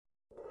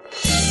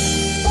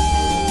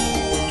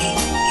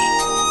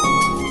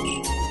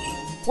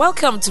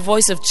Welcome to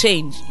Voice of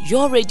Change,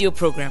 your radio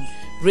program,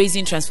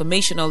 raising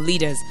transformational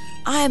leaders.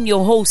 I am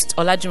your host,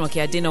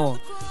 Olajumoke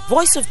Adenowo.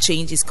 Voice of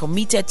Change is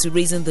committed to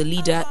raising the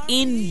leader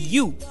in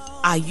you.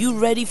 Are you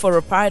ready for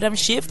a paradigm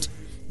shift?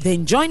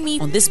 Then join me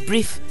on this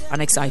brief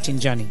and exciting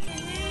journey.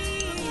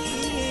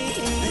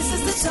 This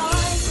is the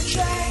time for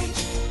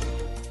change.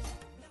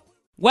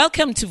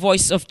 Welcome to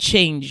Voice of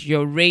Change,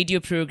 your radio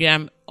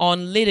program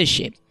on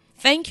leadership.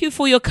 Thank you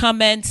for your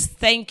comments.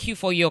 Thank you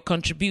for your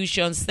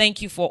contributions.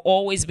 Thank you for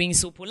always being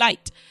so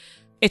polite.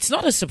 It's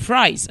not a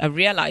surprise. I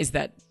realize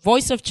that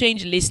Voice of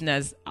Change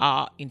listeners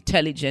are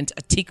intelligent,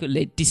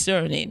 articulate,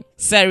 discerning,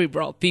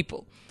 cerebral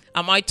people.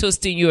 Am I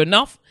toasting you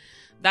enough?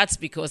 That's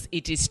because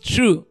it is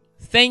true.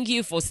 Thank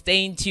you for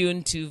staying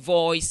tuned to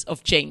Voice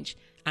of Change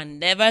and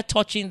never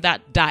touching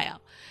that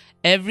dial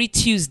every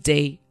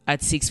Tuesday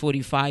at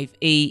 6:45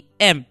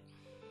 a.m.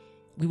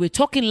 We were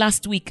talking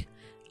last week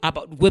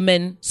about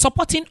women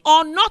supporting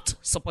or not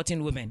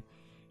supporting women.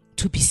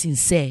 To be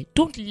sincere,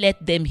 don't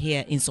let them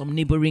hear in some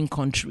neighboring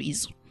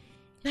countries.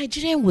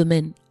 Nigerian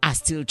women are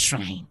still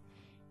trying.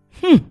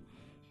 I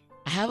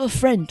have a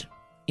friend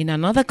in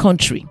another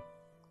country,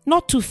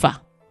 not too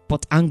far,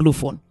 but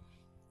Anglophone,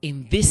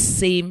 in this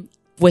same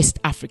West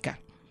Africa,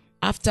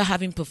 after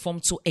having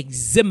performed so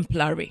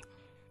exemplary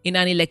in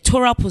an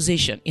electoral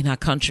position in her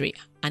country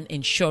and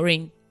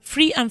ensuring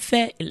free and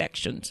fair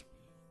elections.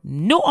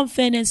 No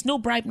unfairness, no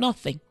bribe,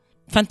 nothing.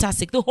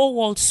 Fantastic. The whole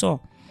world saw.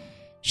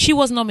 She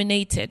was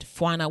nominated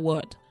for an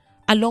award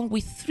along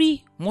with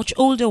 3 much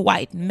older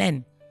white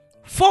men.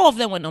 4 of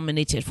them were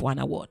nominated for an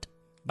award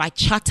by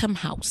Chatham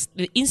House,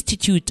 the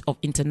Institute of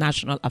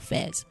International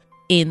Affairs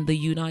in the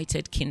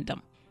United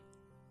Kingdom,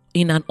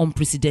 in an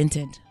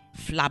unprecedented,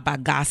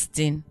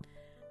 flabbergasting,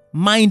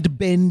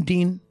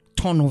 mind-bending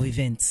turn of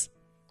events.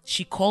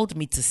 She called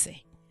me to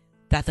say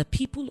that the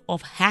people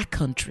of her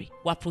country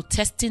were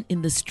protesting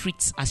in the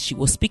streets as she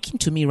was speaking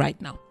to me right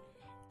now.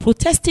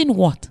 Protesting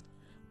what?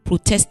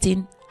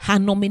 Protesting her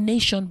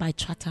nomination by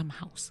Chatham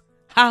House.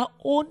 Her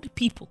own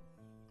people.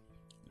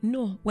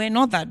 No, we're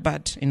not that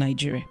bad in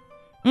Nigeria.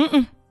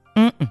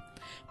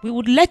 We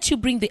would let you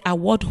bring the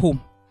award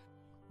home.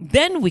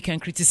 Then we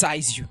can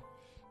criticize you.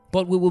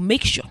 But we will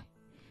make sure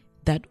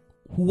that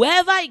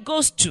whoever it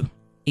goes to,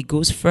 it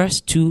goes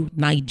first to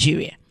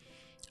Nigeria.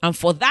 And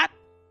for that,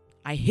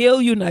 I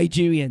hail you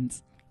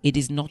Nigerians. It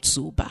is not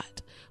so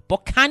bad.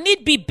 But can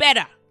it be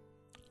better?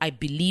 I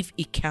believe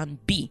it can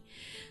be.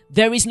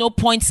 There is no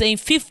point saying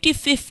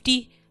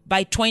 50-50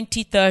 by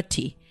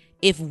 2030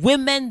 if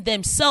women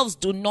themselves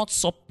do not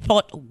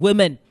support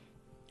women.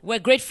 We're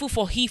grateful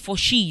for he, for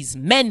she's,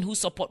 men who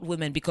support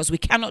women because we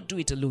cannot do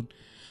it alone.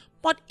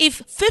 But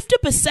if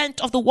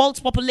 50% of the world's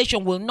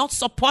population will not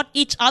support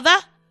each other,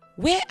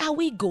 where are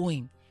we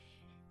going?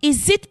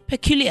 Is it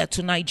peculiar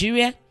to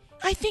Nigeria?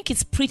 I think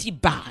it's pretty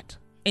bad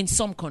in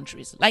some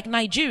countries, like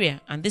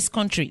Nigeria and this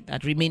country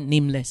that remain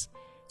nameless.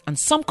 And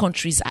some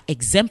countries are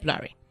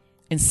exemplary.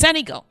 In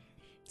Senegal,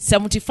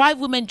 75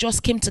 women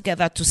just came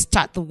together to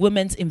start the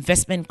Women's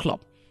Investment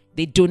Club.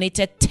 They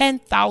donated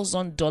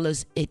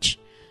 $10,000 each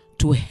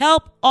to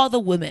help other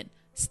women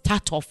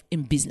start off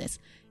in business.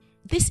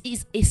 This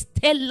is a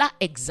stellar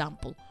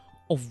example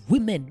of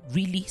women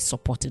really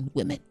supporting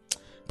women.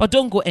 But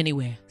don't go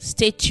anywhere.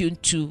 Stay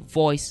tuned to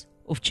Voice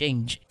of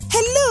Change.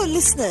 Hello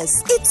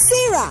listeners, it's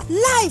Sarah,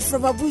 live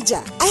from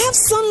Abuja. I have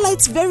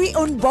Sunlight's very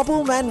own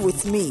Bubble Man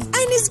with me,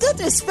 and he's got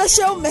a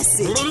special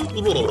message.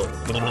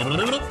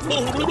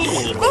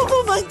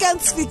 Bubble Man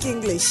can't speak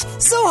English,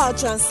 so I'll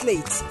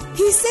translate.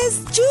 He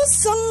says, choose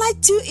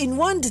Sunlight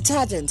 2-in-1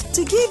 detergent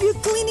to give you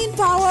cleaning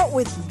power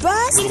with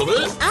burst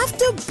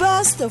after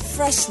burst of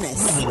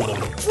freshness.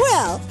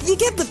 Well, you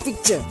get the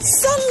picture.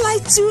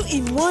 Sunlight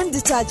 2-in-1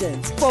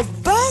 detergent for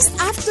burst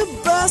after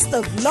burst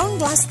of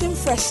long-lasting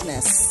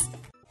freshness.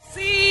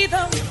 See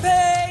them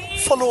pay.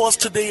 Follow us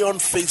today on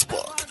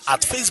Facebook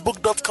at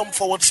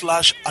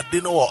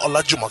facebook.com/Adenowo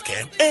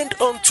Olajumoke and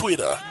on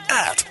Twitter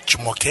at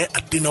Jumoke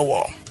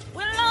Adenowo.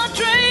 Well, our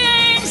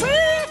dreams.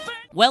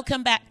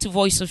 Welcome back to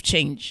Voice of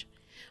Change.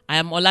 I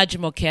am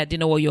Olajumoke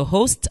Adenowo, your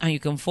host, and you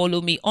can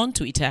follow me on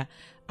Twitter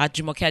at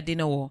Jumoke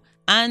Adenowo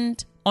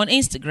and on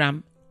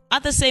Instagram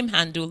at the same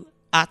handle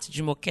at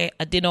Jumoke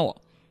Adenowo.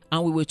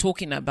 And we were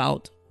talking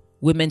about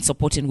women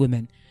supporting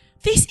women.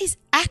 This is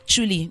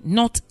actually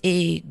not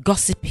a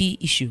gossipy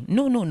issue.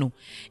 No.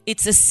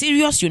 It's a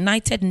serious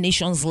United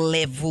Nations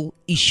level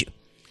issue.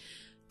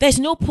 There's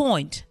no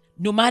point,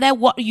 no matter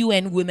what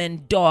UN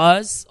Women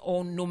does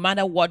or no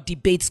matter what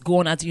debates go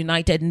on at the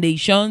United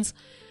Nations,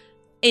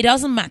 it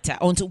doesn't matter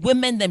until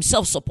women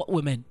themselves support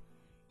women.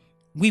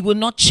 We will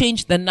not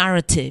change the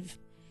narrative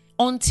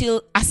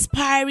until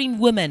aspiring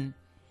women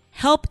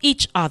help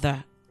each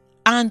other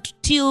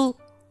until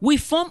we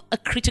form a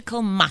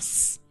critical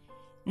mass.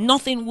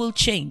 Nothing will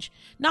change.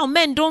 Now,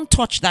 men, don't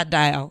touch that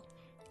dial.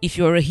 If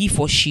you're a he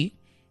for she,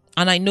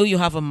 and I know you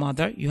have a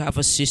mother, you have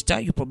a sister,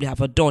 you probably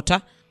have a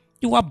daughter,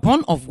 you are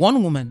born of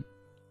one woman.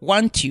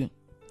 Want you?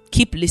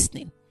 Keep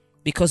listening,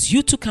 because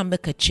you too can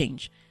make a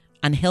change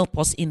and help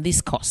us in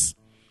this cause.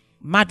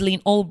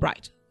 Madeleine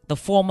Albright, the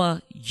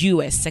former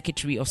U.S.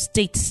 Secretary of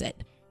State,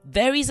 said,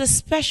 "There is a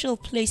special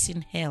place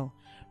in hell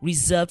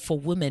reserved for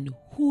women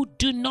who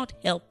do not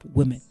help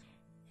women."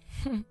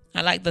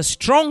 I like the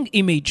strong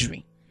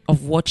imagery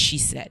of what she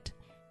said.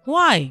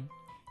 Why?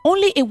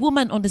 Only a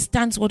woman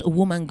understands what a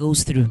woman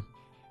goes through.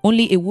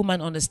 Only a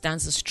woman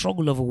understands the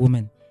struggle of a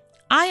woman.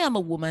 I am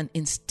a woman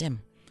in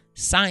STEM,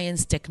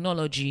 science,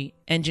 technology,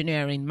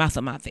 engineering,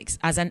 mathematics.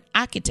 As an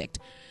architect,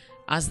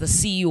 as the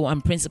CEO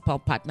and principal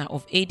partner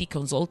of AD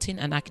Consulting,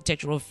 an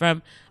architectural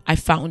firm I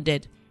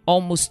founded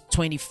almost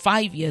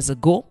 25 years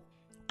ago,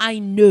 I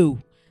know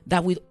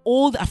that with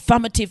all the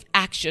affirmative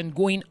action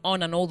going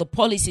on and all the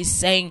policies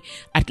saying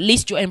at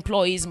least your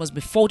employees must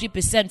be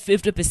 40%,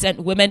 50%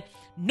 women,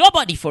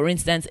 nobody, for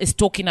instance, is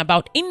talking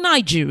about in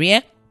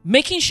Nigeria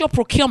making sure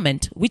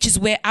procurement, which is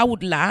where I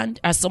would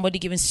land as somebody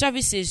giving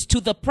services to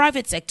the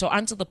private sector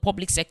and to the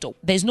public sector.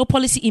 There's no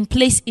policy in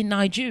place in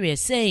Nigeria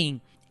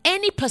saying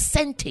any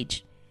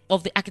percentage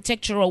of the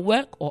architectural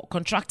work or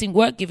contracting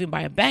work given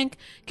by a bank,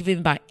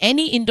 given by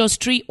any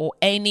industry or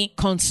any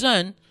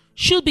concern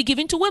should be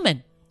given to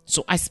women.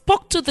 So I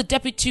spoke to the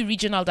Deputy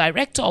Regional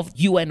Director of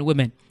UN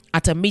Women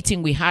at a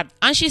meeting we had,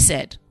 and she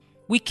said,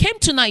 we came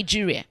to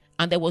Nigeria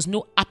and there was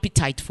no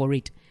appetite for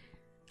it.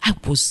 I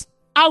was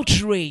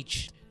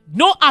outraged.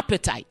 No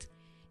appetite.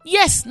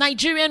 Yes,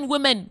 Nigerian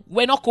women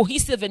were not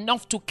cohesive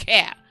enough to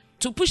care,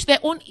 to push their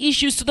own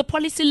issues to the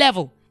policy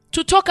level,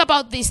 to talk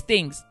about these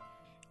things.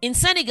 In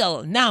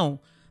Senegal now,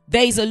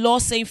 there is a law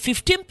saying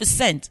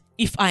 15%,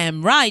 if I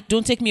am right,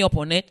 don't take me up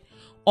on it,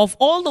 of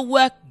all the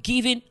work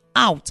given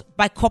out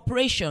by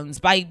corporations,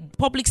 by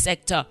public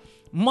sector,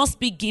 must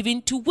be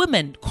given to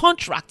women.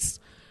 Contracts,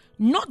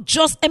 not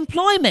just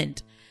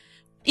employment.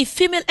 If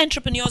female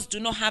entrepreneurs do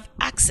not have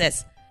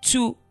access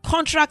to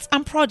contracts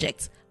and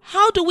projects,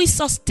 how do we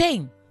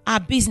sustain our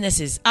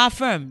businesses, our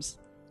firms?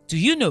 Do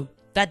you know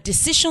that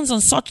decisions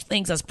on such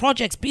things as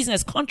projects,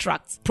 business,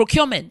 contracts,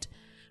 procurement,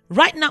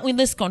 right now in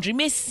this country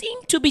may seem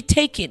to be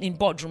taken in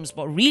boardrooms,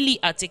 but really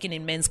are taken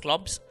in men's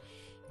clubs,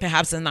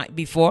 perhaps the night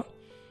before?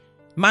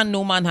 Man,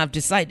 no man have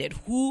decided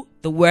who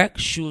the work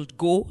should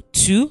go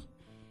to.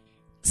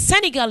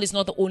 Senegal is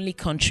not the only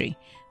country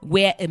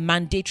where a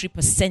mandatory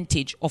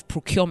percentage of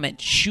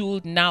procurement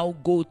should now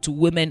go to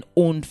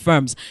women-owned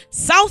firms.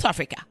 South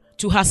Africa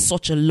too has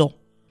such a law.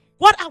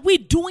 What are we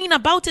doing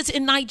about it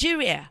in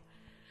Nigeria?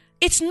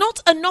 It's not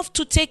enough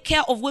to take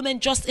care of women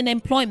just in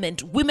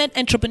employment. Women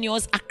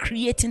entrepreneurs are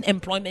creating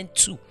employment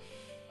too.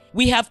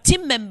 We have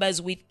team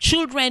members with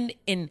children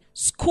in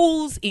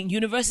schools, in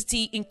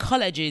university, in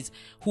colleges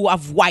who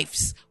have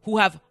wives, who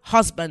have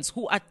husbands,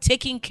 who are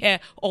taking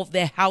care of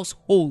their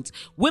households.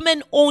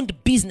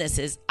 Women-owned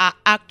businesses are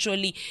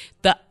actually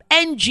the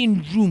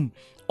engine room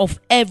of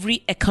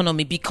every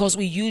economy because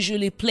we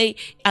usually play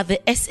at the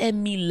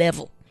SME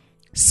level,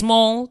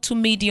 small to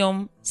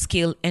medium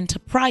scale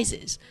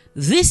enterprises.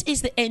 This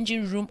is the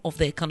engine room of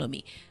the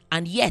economy.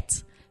 And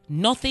yet,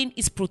 nothing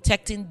is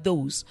protecting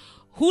those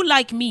who,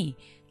 like me,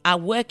 are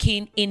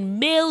working in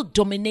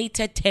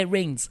male-dominated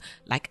terrains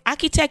like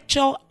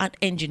architecture and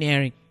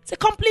engineering. It's a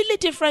completely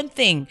different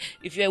thing.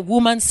 If you're a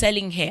woman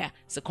selling hair,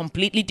 it's a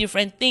completely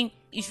different thing.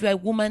 If you're a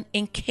woman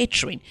in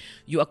catering,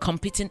 you are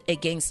competing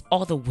against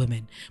other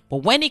women.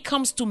 But when it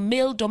comes to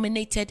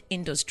male-dominated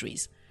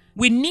industries,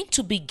 we need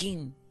to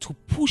begin to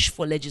push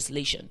for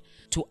legislation.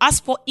 To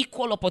ask for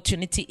equal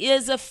opportunity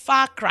is a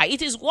far cry.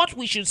 It is what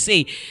we should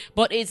say,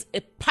 but it's a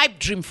pipe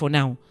dream for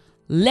now.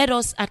 Let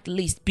us at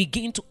least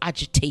begin to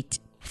agitate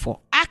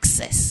for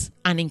access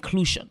and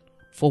inclusion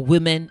for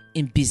women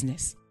in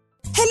business.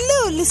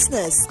 Hello,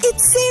 listeners.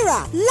 It's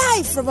Sarah,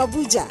 live from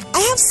Abuja. I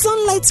have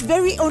Sunlight's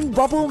very own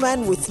Bubble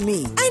Man with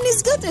me, and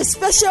he's got a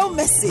special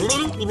message.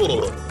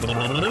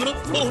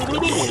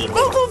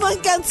 Bubble Man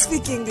can't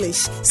speak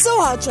English,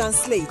 so I'll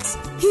translate.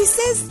 He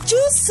says,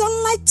 choose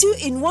Sunlight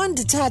 2-in-1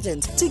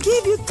 detergent to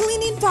give you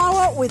cleaning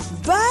power with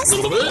burst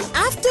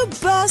after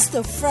burst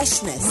of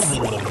freshness.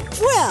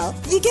 Well,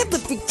 you get the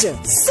picture.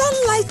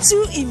 Sunlight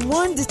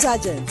 2-in-1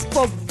 detergent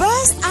for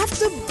burst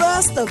after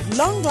burst of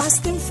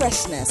long-lasting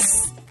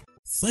freshness.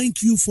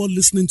 Thank you for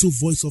listening to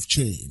Voice of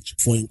Change.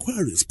 For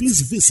inquiries, please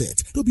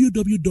visit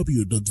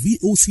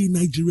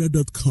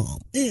www.vocnigeria.com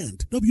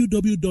and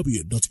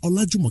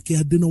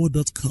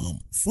www.olajumokeadenawa.com.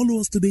 Follow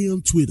us today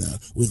on Twitter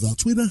with our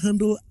Twitter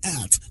handle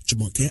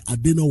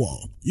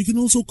 @JumokeAdenawa. You can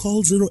also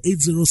call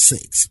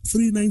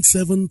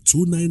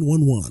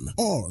 0806-397-2911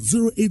 or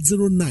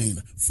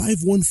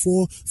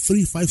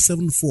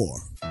 0809-514-3574.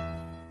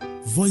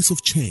 Voice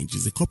of Change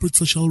is a corporate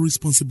social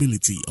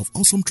responsibility of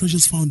Awesome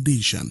Treasures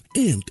Foundation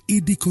and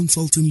AD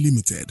Consulting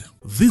Limited.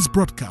 This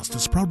broadcast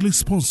is proudly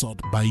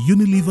sponsored by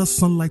Unilever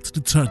Sunlight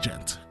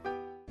Detergent.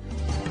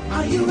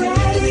 Are you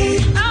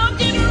ready? I'm